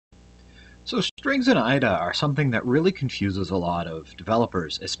So strings in IDA are something that really confuses a lot of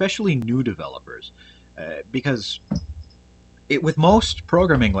developers, especially new developers, because with most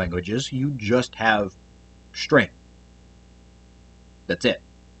programming languages, you just have string. That's it.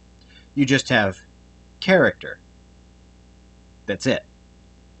 You just have character. That's it.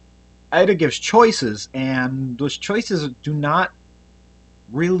 IDA gives choices, and those choices do not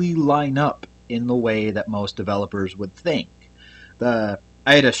really line up in the way that most developers would think. The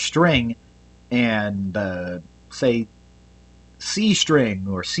IDA string and say C string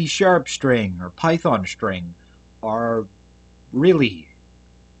or C sharp string or Python string are really,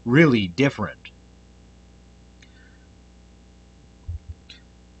 really different.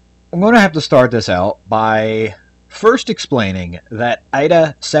 I'm going to have to start this out by first explaining that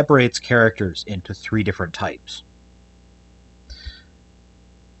IDA separates characters into three different types.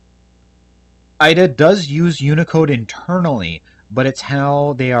 IDA does use Unicode internally, but it's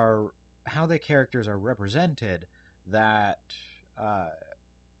how the characters are represented that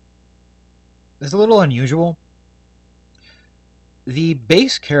is a little unusual. The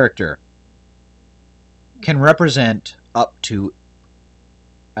base character can represent up to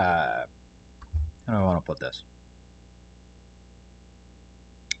how do I want to put this?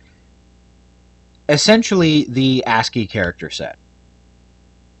 Essentially, the ASCII character set.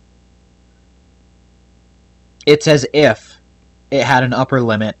 It's as if it had an upper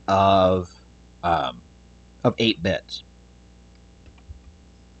limit of 8 bits.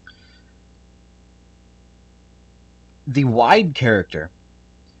 The wide character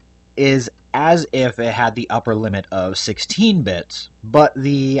is as if it had the upper limit of 16 bits, but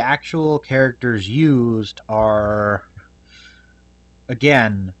the actual characters used are,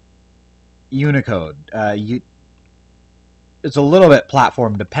 again, Unicode. It's a little bit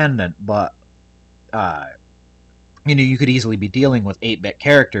platform dependent, but you could easily be dealing with 8-bit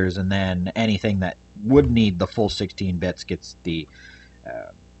characters, and then anything that would need the full 16 bits gets the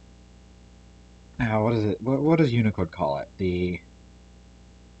what is it? What does Unicode call it?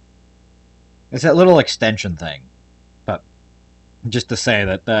 It's that little extension thing, but just to say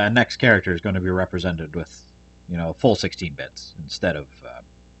that the next character is going to be represented with, full 16 bits instead of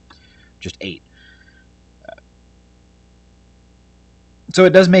just 8. So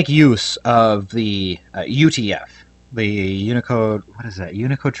it does make use of the UTF, the Unicode, what is that?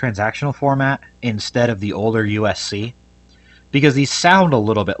 Unicode transactional format instead of the older USC, because these sound a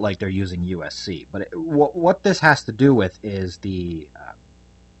little bit like they're using USC. But what this has to do with is the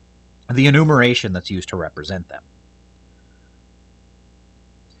enumeration that's used to represent them.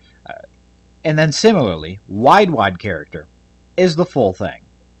 And then similarly, wide character is the full thing.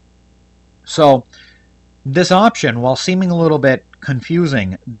 So this option, while seeming a little bit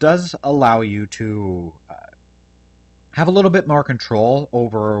confusing, does allow you to have a little bit more control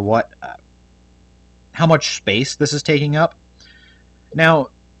over how much space this is taking up. Now,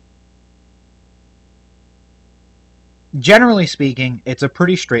 generally speaking, it's a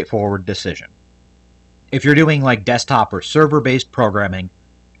pretty straightforward decision. If you're doing like desktop or server-based programming,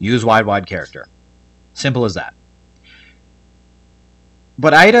 use wide character. Simple as that.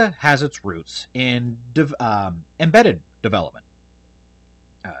 But IDA has its roots in embedded development.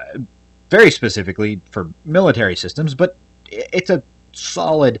 Very specifically for military systems, but it's a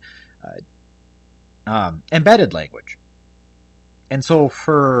solid embedded language. And so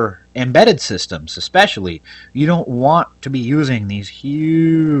for embedded systems especially, you don't want to be using these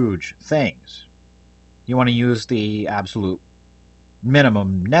huge things. You want to use the absolute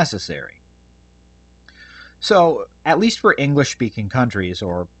minimum necessary. So, at least for English-speaking countries,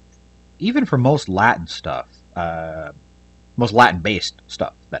 or even for most Latin stuff, most Latin-based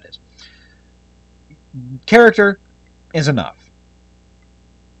stuff, that is, character is enough.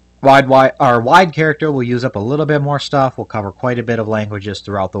 Wide character will use up a little bit more stuff, will cover quite a bit of languages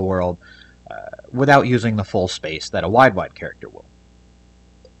throughout the world, without using the full space that a wide character will.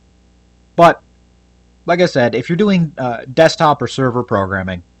 But, like I said, if you're doing desktop or server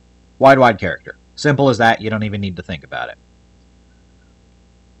programming, wide character. Simple as that, you don't even need to think about it.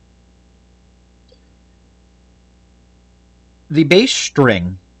 The base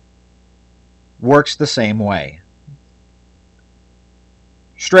string works the same way.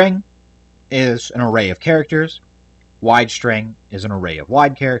 String is an array of characters. Wide string is an array of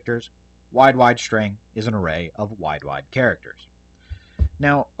wide characters. Wide string is an array of wide characters.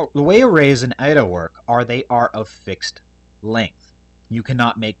 Now, the way arrays in IDA work are they are of fixed length. You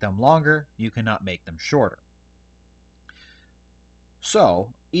cannot make them longer, you cannot make them shorter.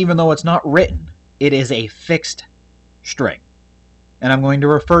 So, even though it's not written, it is a fixed string. And I'm going to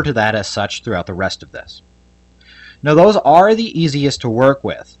refer to that as such throughout the rest of this. Now those are the easiest to work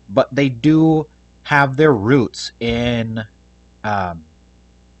with, but they do have their roots in, or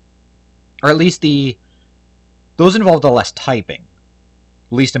at least those involve the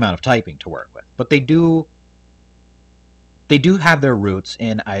least amount of typing to work with. But they do have their roots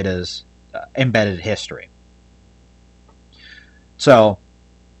in IDA's embedded history. So,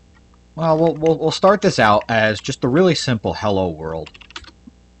 well, we'll start this out as just a really simple hello world.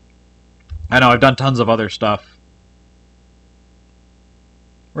 I know I've done tons of other stuff.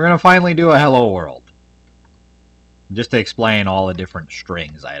 We're going to finally do a hello world, just to explain all the different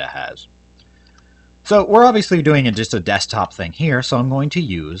strings IDA has. So we're obviously doing just a desktop thing here, so I'm going to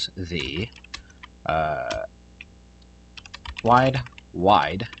use the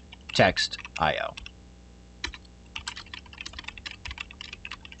wide text IO.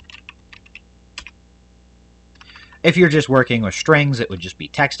 If you're just working with strings, it would just be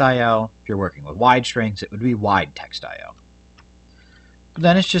text IO. If you're working with wide strings, it would be wide text IO. But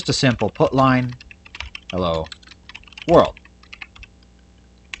then it's just a simple put line, hello world.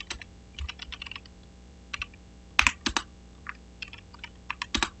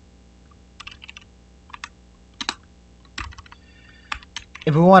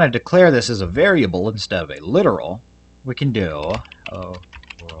 If we want to declare this as a variable instead of a literal, we can do hello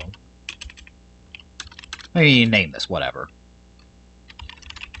world. Maybe you name this whatever.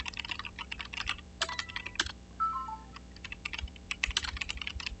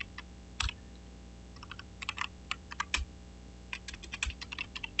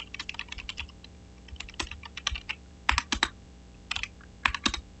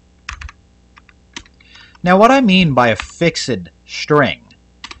 Now what I mean by a fixed string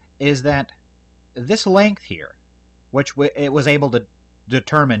is that this length here, which it was able to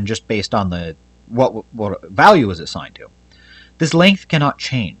determine just based on the what value was assigned to, this length cannot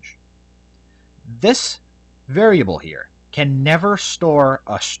change. This variable here can never store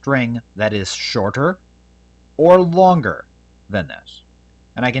a string that is shorter or longer than this.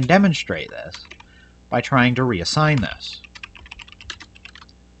 And I can demonstrate this by trying to reassign this.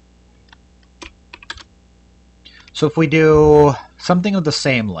 So if we do something of the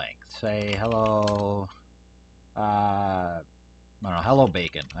same length, say hello, I don't know, hello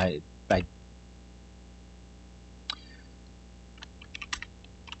bacon.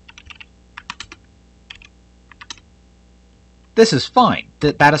 This is fine.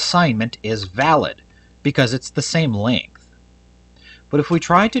 That assignment is valid because it's the same length. But if we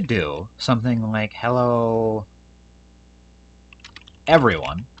try to do something like hello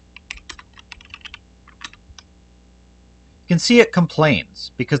everyone, you can see it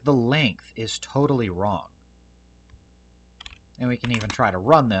complains because the length is totally wrong. And we can even try to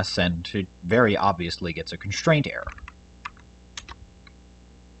run this and it very obviously gets a constraint error.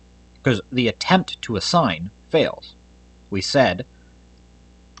 Because the attempt to assign fails. We said,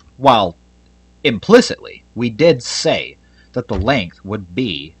 while implicitly we did say that the length would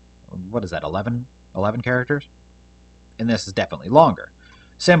be, what is that, 11 characters? And this is definitely longer.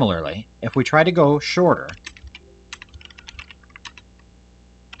 Similarly, if we try to go shorter,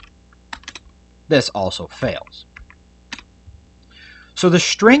 this also fails. So the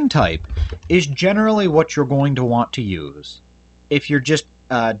string type is generally what you're going to want to use if you're just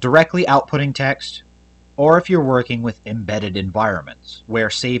directly outputting text, or if you're working with embedded environments,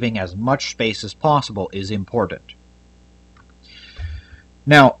 where saving as much space as possible is important.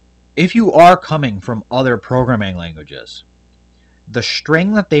 Now, if you are coming from other programming languages, the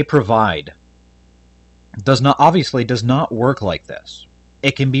string that they provide obviously does not work like this.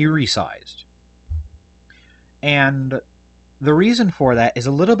 It can be resized. And the reason for that is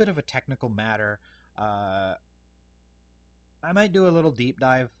a little bit of a technical matter. I might do a little deep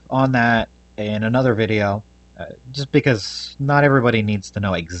dive on that in another video, just because not everybody needs to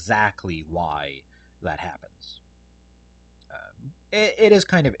know exactly why that happens. It is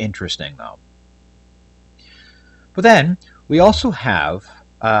kind of interesting, though. But then, we also have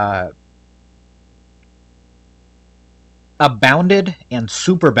a bounded and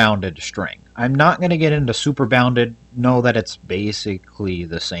super bounded string. I'm not going to get into super bounded. Know that it's basically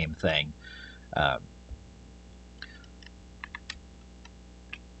the same thing.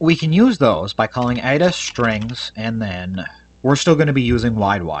 We can use those by calling IDA strings, and then we're still going to be using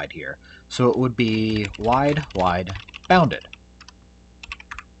wide here. So it would be wide bounded.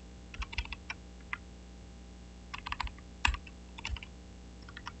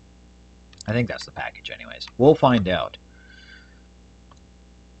 I think that's the package anyways. We'll find out.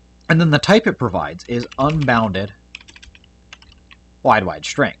 And then the type it provides is unbounded wide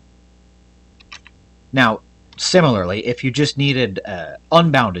string. Now, similarly, if you just needed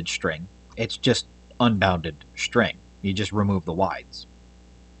unbounded string, it's just unbounded string. You just remove the wides.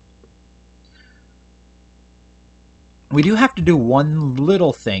 We do have to do one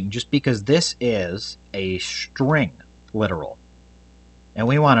little thing, just because this is a string literal, and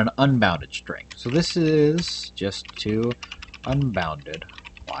we want an unbounded string. So this is just to unbounded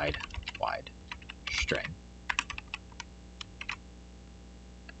wide string.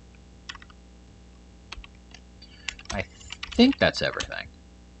 I think that's everything.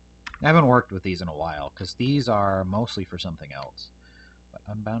 I haven't worked with these in a while, because these are mostly for something else. But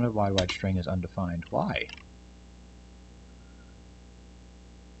unbounded wide string is undefined. Why?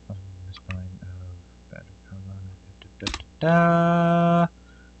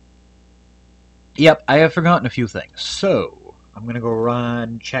 Yep, I have forgotten a few things. So, I'm going to go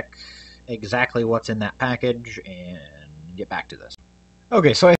run, check exactly what's in that package, and get back to this.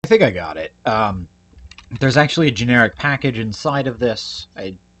 Okay, so I think I got it. There's actually a generic package inside of this.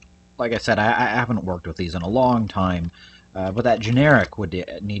 Like I said, I haven't worked with these in a long time, but that generic would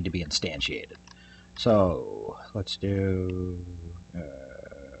need to be instantiated. So, let's do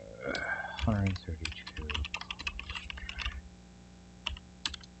 132.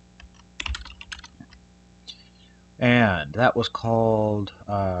 And that was called,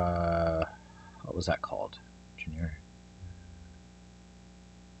 what was that called? Generic.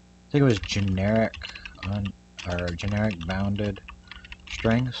 I think it was generic generic bounded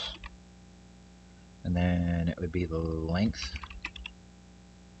strings. And then it would be the length.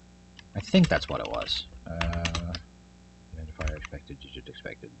 I think that's what it was. Identifier expected, digit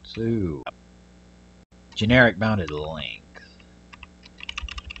expected. So, generic bounded length.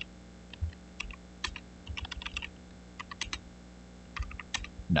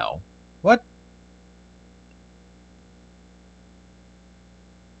 No. What?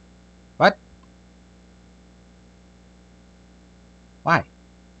 What? Why?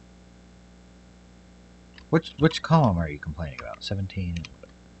 Which column are you complaining about? 17.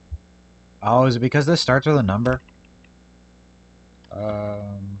 Oh, is it because this starts with a number?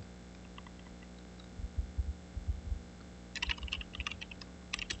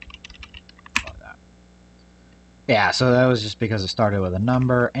 Yeah, so that was just because it started with a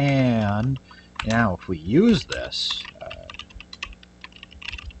number, and now if we use this,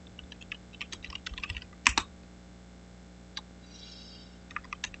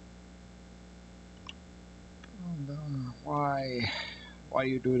 why do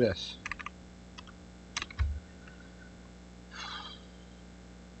you do this?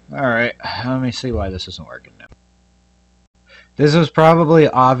 Alright, let me see why this isn't working now. This is probably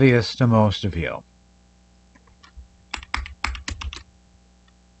obvious to most of you.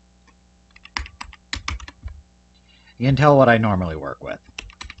 You can tell what I normally work with.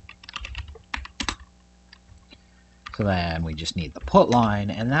 So then we just need the put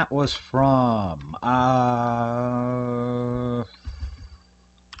line, and that was from I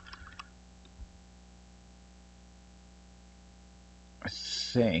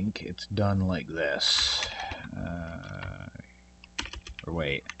think it's done like this. Or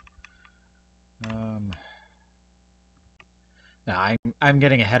wait. Now, I'm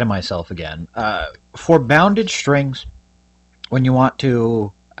getting ahead of myself again. For bounded strings, when you want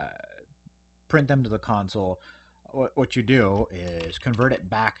to print them to the console, what you do is convert it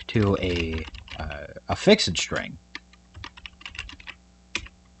back to a fixed string,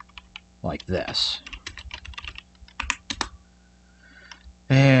 like this.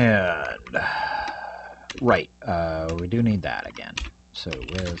 And, right, we do need that again. So,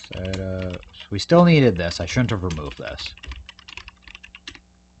 where's that? We still needed this. I shouldn't have removed this.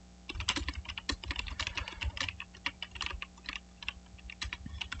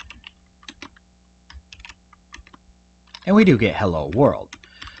 And we do get hello world.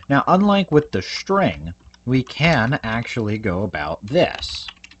 Now, unlike with the string, we can actually go about this.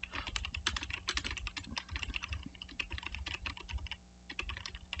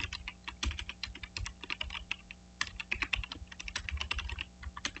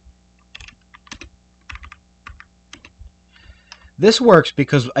 This works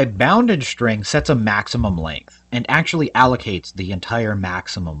because a bounded string sets a maximum length and actually allocates the entire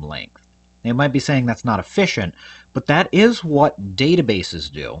maximum length. They might be saying that's not efficient, but that is what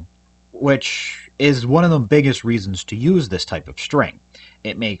databases do, which is one of the biggest reasons to use this type of string.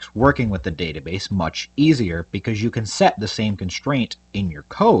 It makes working with the database much easier because you can set the same constraint in your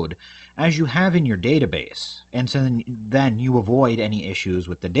code as you have in your database, and so then you avoid any issues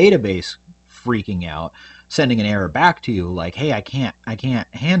with the database freaking out, sending an error back to you like, hey, I can't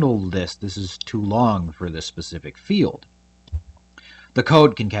handle this, this is too long for this specific field. The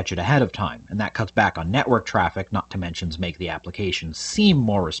code can catch it ahead of time, and that cuts back on network traffic, not to mention make the application seem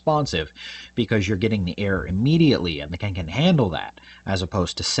more responsive because you're getting the error immediately and the can handle that, as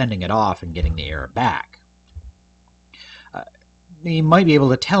opposed to sending it off and getting the error back. You might be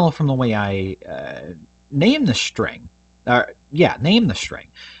able to tell from the way I name the string. Name the string.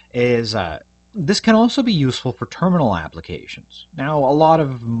 This can also be useful for terminal applications. Now, a lot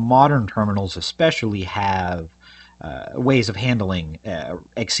of modern terminals especially have ways of handling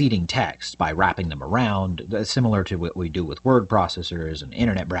exceeding text by wrapping them around, similar to what we do with word processors and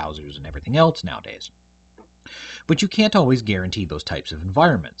internet browsers and everything else nowadays. But you can't always guarantee those types of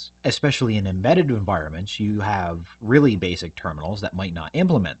environments. Especially in embedded environments, you have really basic terminals that might not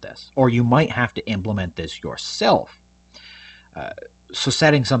implement this, or you might have to implement this yourself. So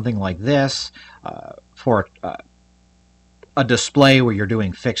setting something like this for a display where you're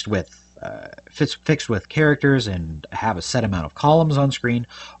doing fixed width characters and have a set amount of columns on screen,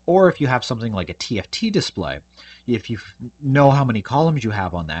 or if you have something like a TFT display, if you know how many columns you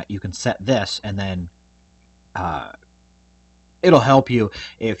have on that, you can set this, and then it'll help you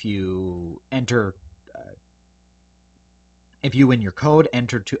if you enter if you in your code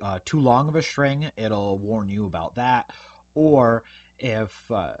enter too long of a string, it'll warn you about that. Or if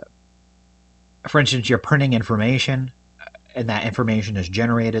for instance you're printing information and that information is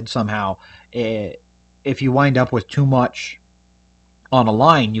generated somehow, if you wind up with too much on a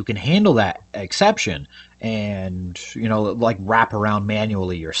line, you can handle that exception and, like, wrap around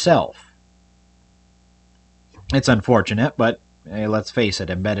manually yourself. It's unfortunate, but let's face it,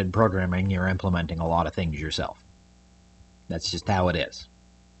 embedded programming, you're implementing a lot of things yourself. That's just how it is.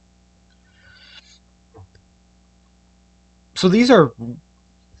 So these are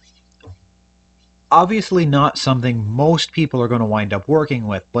obviously not something most people are going to wind up working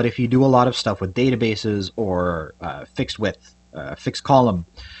with, but if you do a lot of stuff with databases or fixed column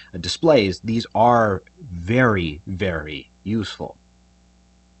displays, these are very, very useful.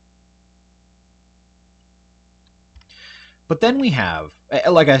 But then we have,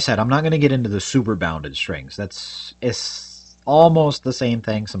 like I said, I'm not going to get into the super bounded strings. It's almost the same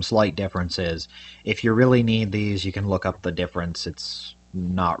thing, some slight differences. If you really need these, you can look up the difference. It's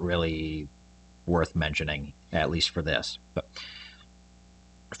not really worth mentioning, at least for this. But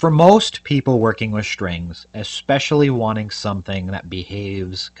for most people working with strings, especially wanting something that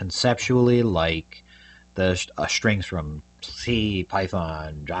behaves conceptually like the strings from C,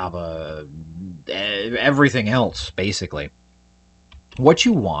 Python, Java, everything else, basically, what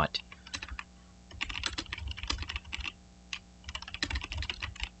you want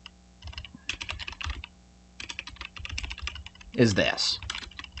is this.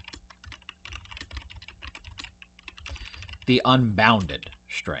 The unbounded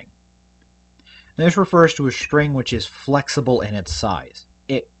string. And this refers to a string which is flexible in its size.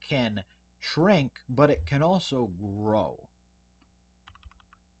 It can shrink, but it can also grow.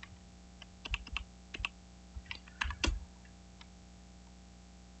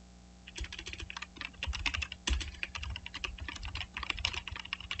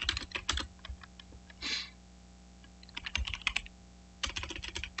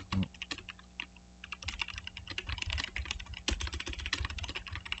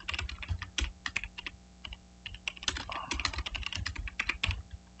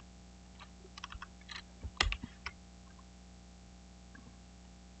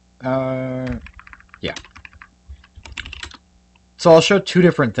 Yeah. So I'll show two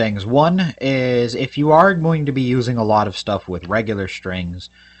different things. One is if you are going to be using a lot of stuff with regular strings,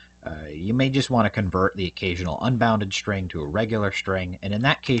 you may just want to convert the occasional unbounded string to a regular string, and in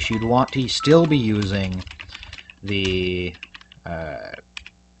that case you'd want to still be using the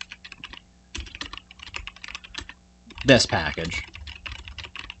this package.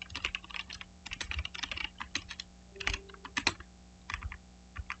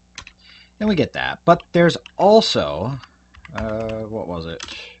 And we get that. But there's also, what was it?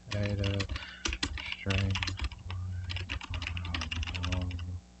 Data string.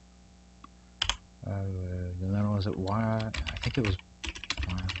 And then was it why? I think it was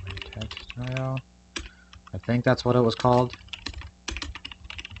text style. I think that's what it was called.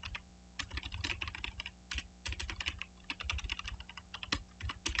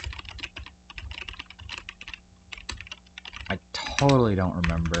 I totally don't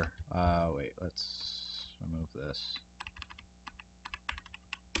remember. Wait, let's remove this.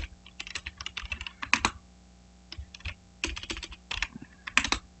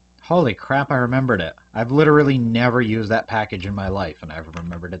 Holy crap, I remembered it. I've literally never used that package in my life, and I've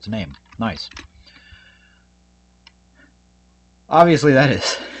remembered its name. Nice. Obviously that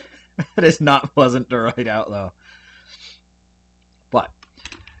is that is not pleasant to write out, though. But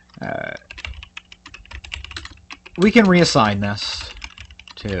we can reassign this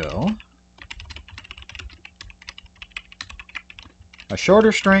to a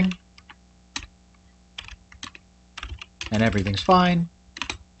shorter string, and everything's fine.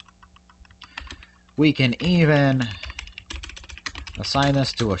 We can even assign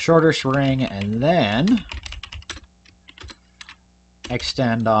this to a shorter string and then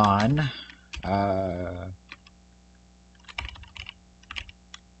extend on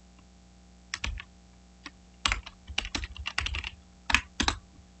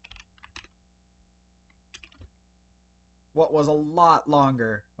what was a lot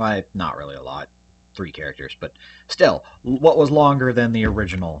longer, well, not really a lot, 3 characters, but still, what was longer than the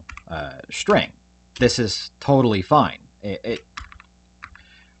original string. This is totally fine.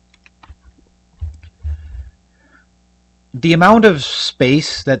 The amount of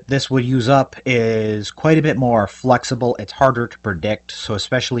space that this would use up is quite a bit more flexible. It's harder to predict, so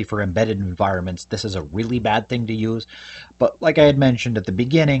especially for embedded environments, this is a really bad thing to use. But like I had mentioned at the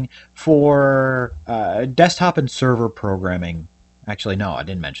beginning, for desktop and server programming, actually no, I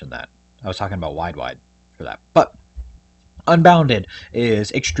didn't mention that. I was talking about WideWide for that. But Unbounded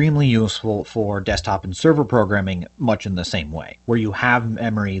is extremely useful for desktop and server programming much in the same way, where you have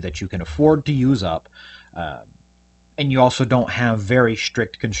memory that you can afford to use up, and you also don't have very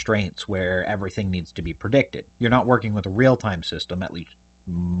strict constraints where everything needs to be predicted. You're not working with a real-time system, at least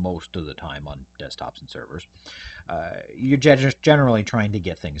most of the time on desktops and servers. You're just generally trying to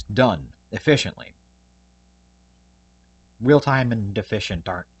get things done efficiently. Real-time and efficient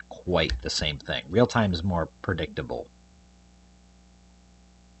aren't quite the same thing. Real-time is more predictable.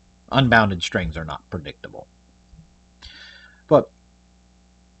 Unbounded strings are not predictable. But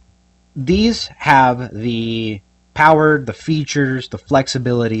these have the power, the features, the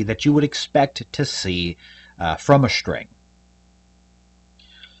flexibility that you would expect to see from a string.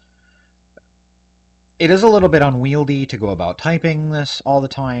 It is a little bit unwieldy to go about typing this all the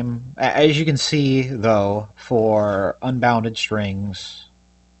time. As you can see, though, for unbounded strings,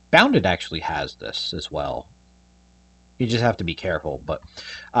 Bounded actually has this as well. You just have to be careful, but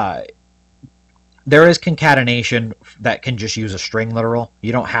there is concatenation that can just use a string literal.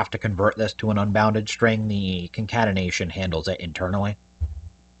 You don't have to convert this to an unbounded string. The concatenation handles it internally.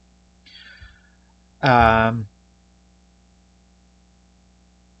 And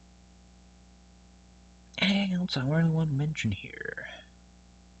anything else I really want to mention here?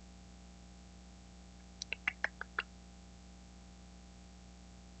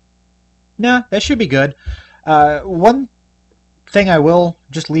 Nah, that should be good. One thing I will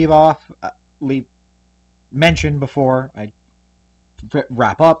just mention before I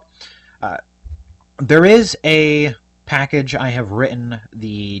wrap up. There is a package I have written,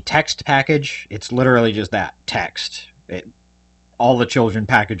 the text package. It's literally just that, text. All the children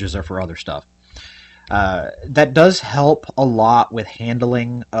packages are for other stuff. That does help a lot with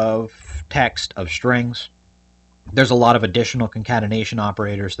handling of text, of strings. There's a lot of additional concatenation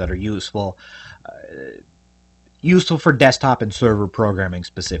operators that are useful. Useful for desktop and server programming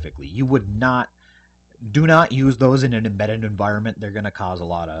specifically. You would not, do not use those in an embedded environment. They're going to cause a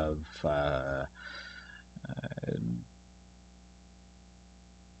lot of,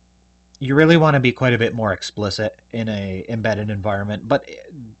 you really want to be quite a bit more explicit in a embedded environment, but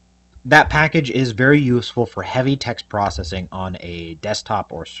that package is very useful for heavy text processing on a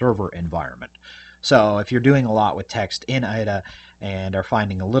desktop or server environment. So if you're doing a lot with text in IDA and are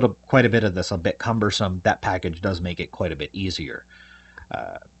finding quite a bit of this a bit cumbersome, that package does make it quite a bit easier.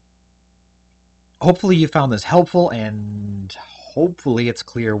 Hopefully you found this helpful, and hopefully it's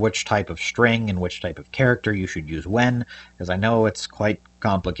clear which type of string and which type of character you should use when, because I know it's quite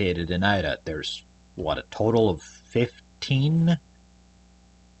complicated in IDA. There's, what, a total of 15?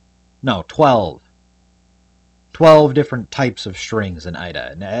 No, 12. 12 different types of strings in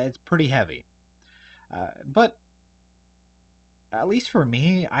IDA, and it's pretty heavy. But at least for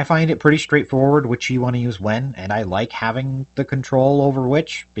me, I find it pretty straightforward which you want to use when, and I like having the control over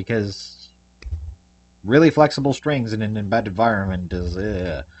which, because really flexible strings in an embedded environment is...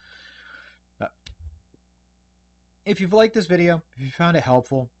 If you've liked this video, if you found it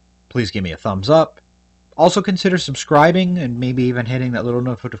helpful, please give me a thumbs up. Also consider subscribing and maybe even hitting that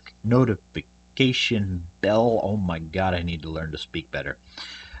little notification bell. Oh my god, I need to learn to speak better.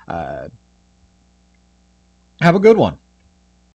 Have a good one.